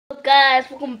guys?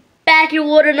 Welcome back here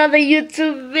with another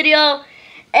YouTube video.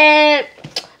 And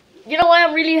you know what?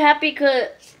 I'm really happy because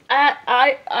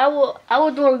I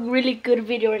will do a really good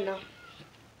video right now.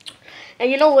 And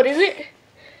you know what is it?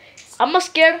 I'm gonna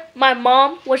scare my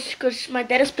mom, because my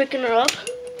dad is picking her up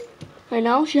right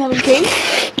now. She haven't came.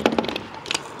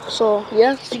 So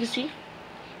yeah, as you can see,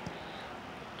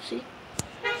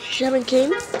 she haven't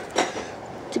came.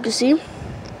 As you can see,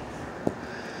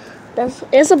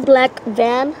 it's a black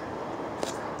van.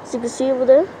 As you can see over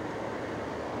there.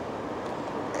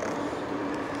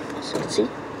 As you can see,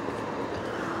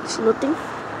 there's nothing.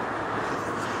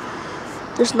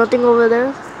 There's nothing over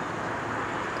there.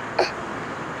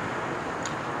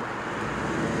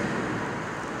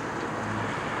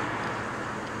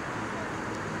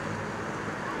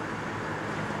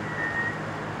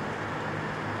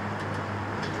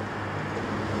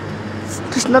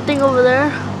 There's nothing over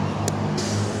there.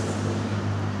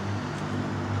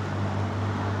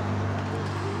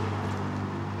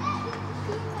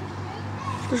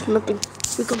 There's nothing.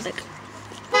 We come back.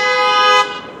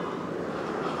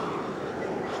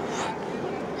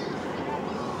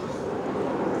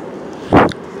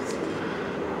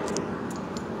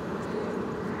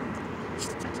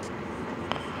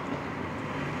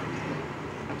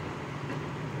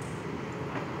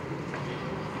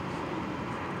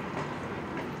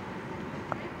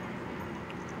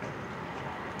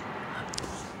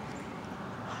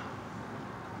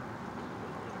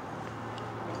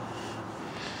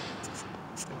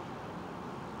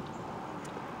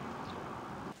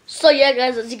 So yeah,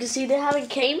 guys, as you can see, they haven't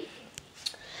came.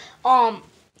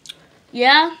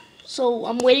 Yeah. So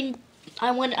I'm waiting.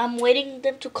 I'm waiting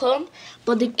them to come,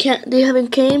 but they can't. They haven't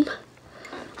came.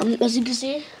 As you can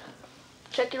see,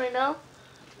 checking right now.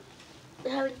 They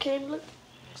haven't came. Look,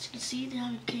 as you can see, they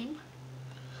haven't came.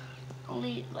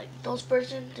 Only like those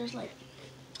person. They're like,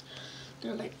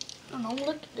 I don't know.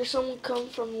 Look, there's someone come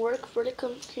from work. Freddy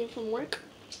came from work.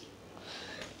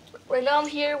 Right now I'm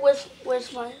here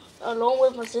alone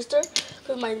with my sister,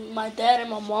 because my dad and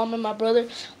my mom and my brother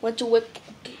went to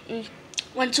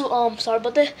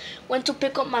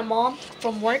pick up my mom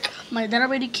from work. My dad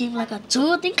already came like at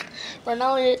 2, I think. Right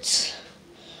now it's,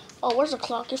 oh, where's the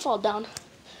clock? It fell down.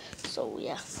 So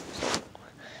yeah.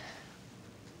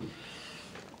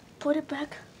 Put it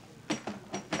back.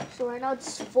 So right now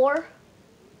it's 4.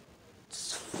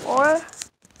 It's 4.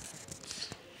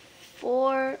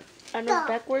 I know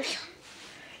backwards.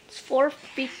 It's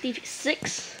 4:56.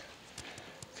 As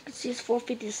you can see, it's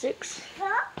 4:56.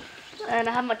 And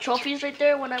I have my trophies right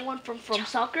there when I won from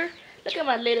soccer. Look at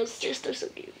my little sister, so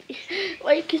cute.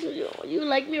 Why you kissing me? You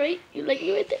like me, right? You like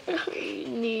me right there.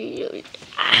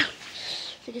 Ah.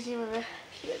 You can see my right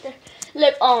there.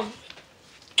 Look,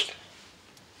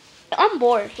 I'm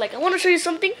bored. Like, I want to show you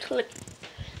something. Look,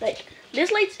 like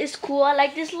this light is cool. I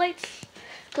like this lights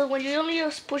because when you only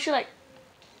just push it like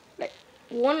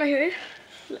one right here,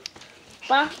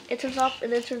 it turns off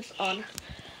and then turns on.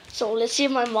 So let's see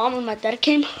if my mom and my dad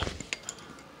came.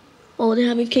 Oh, they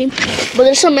haven't came. But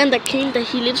there's a man that came that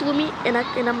he lives with me, and I'm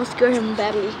gonna scare him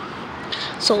badly.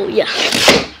 So yeah.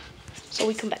 So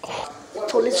we come back.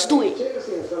 So let's do it.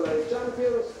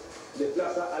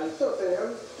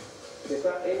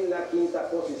 Está en la 5ª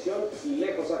posición y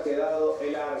lejos ha quedado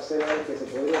el Arsenal, que se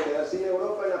podría quedar sin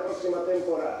Europa en la próxima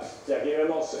temporada. Y aquí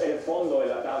vemos el fondo de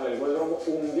la tabla, el West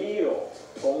hundido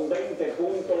con 20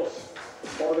 puntos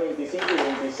por 25 y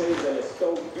 26 del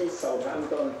Stoke y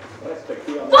Southampton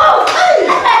respectivamente.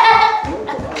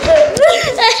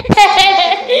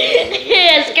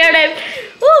 Yeah, scared him.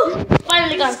 Woo!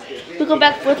 Finally gone. We go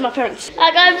back with my parents.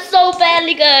 I got him so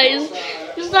badly, guys.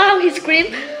 You saw how he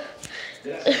screamed?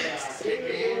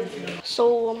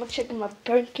 So I'm gonna check if my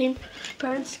parents came.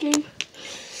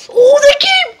 Oh, they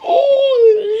came!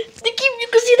 Oh, they came! You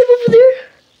can see them over there.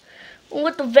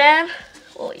 With the van.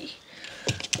 Oh,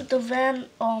 with the van.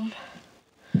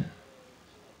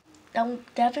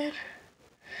 That van.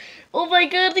 Oh my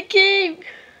God! They came!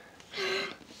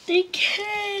 They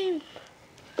came!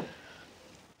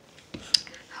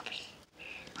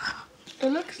 It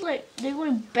looks like they're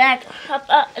going back.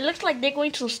 It looks like they're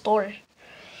going to the store.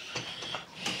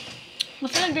 I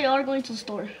feel like they are going to the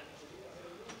store.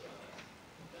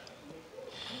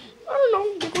 I don't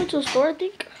know. They're going to the store, I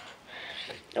think.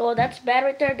 Oh, that's bad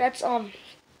right there. That's I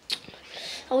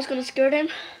was gonna scare them,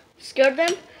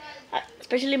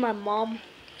 especially my mom,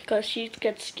 cause she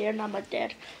gets scared, not my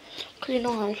dad. Cause you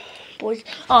know how boys.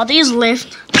 Oh, they just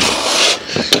left.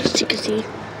 As you can see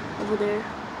over there,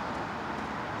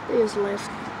 they just left.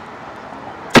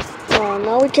 Oh,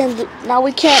 now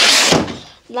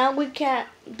we can't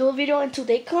do a video until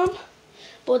they come.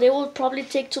 but they will probably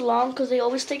take too long because they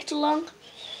always take too long.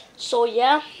 So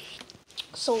yeah.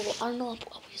 So I don't know.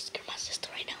 I'll scare my sister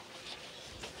right now.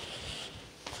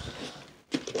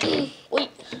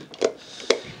 Wait.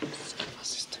 Scare my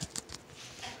sister.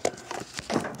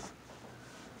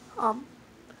 I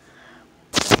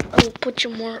will put you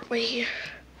more right here.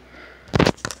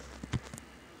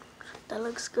 That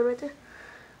looks good right there.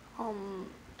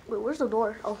 Wait, where's the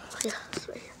door? Oh, yeah, it's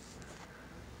right here.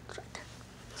 It's right there.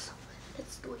 So,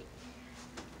 let's do it.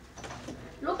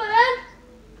 Lupe, ven.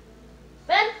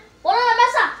 Ven, ponlo en la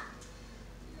mesa.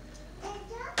 A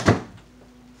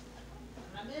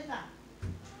la mesa.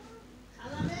 A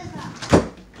la mesa.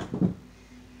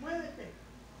 Muévete.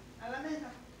 A la mesa.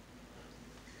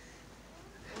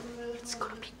 It's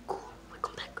gonna be cool. We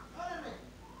come back.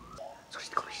 So she's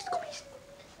coming, she's coming.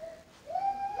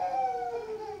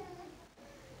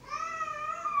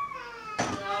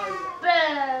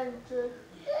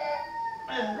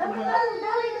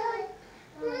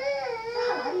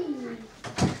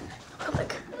 Come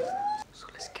back. So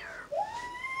let's scare her.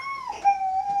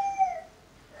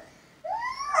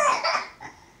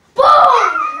 Boom!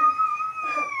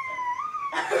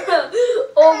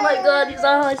 Oh my god, he's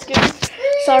not how scared.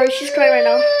 Sorry, she's crying right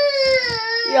now.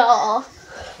 Yeah.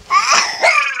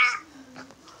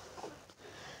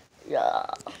 Yeah.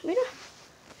 Mira.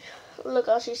 Look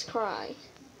how she's crying.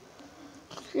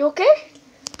 You okay?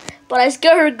 But I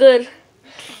scared her good.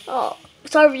 Oh,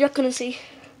 sorry if you couldn't see.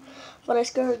 But I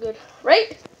scared her good.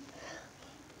 Right?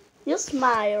 You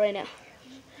smile right now.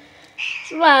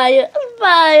 Smile,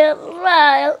 smile,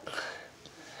 smile.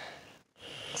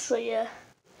 So yeah.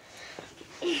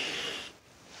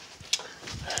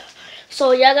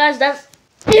 So yeah guys, that's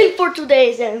it for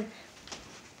today's, and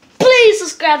please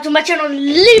subscribe to my channel and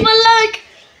leave a like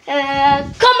and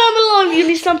comment below if you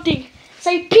need something.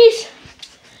 Say peace.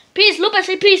 Peace, Lupe,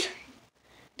 say peace.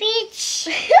 Peach.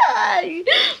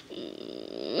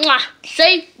 Mwah.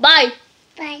 Say bye.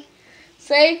 Bye.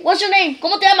 Say, what's your name?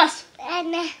 ¿Cómo te llamas?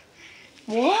 Anna.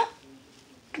 What?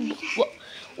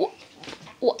 What?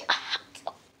 What?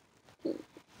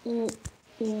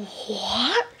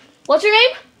 What's your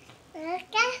name?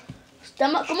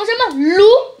 ¿Cómo se llama? Lu?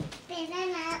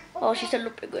 Oh, she said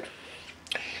Lupe, good.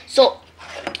 So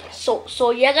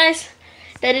yeah guys,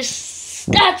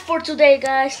 that's for today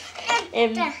guys.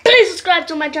 And please subscribe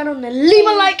to my channel and leave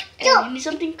a like. And if you need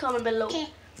something, comment below.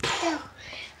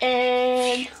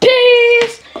 And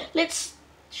peace. Let's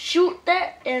shoot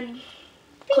that and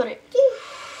cut it.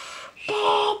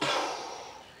 Oh,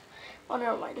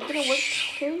 never mind. It didn't work.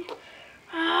 Okay.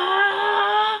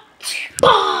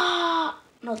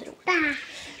 No, it didn't work. No.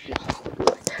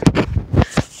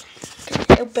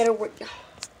 Okay, it better work now.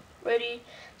 Ready,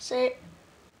 set.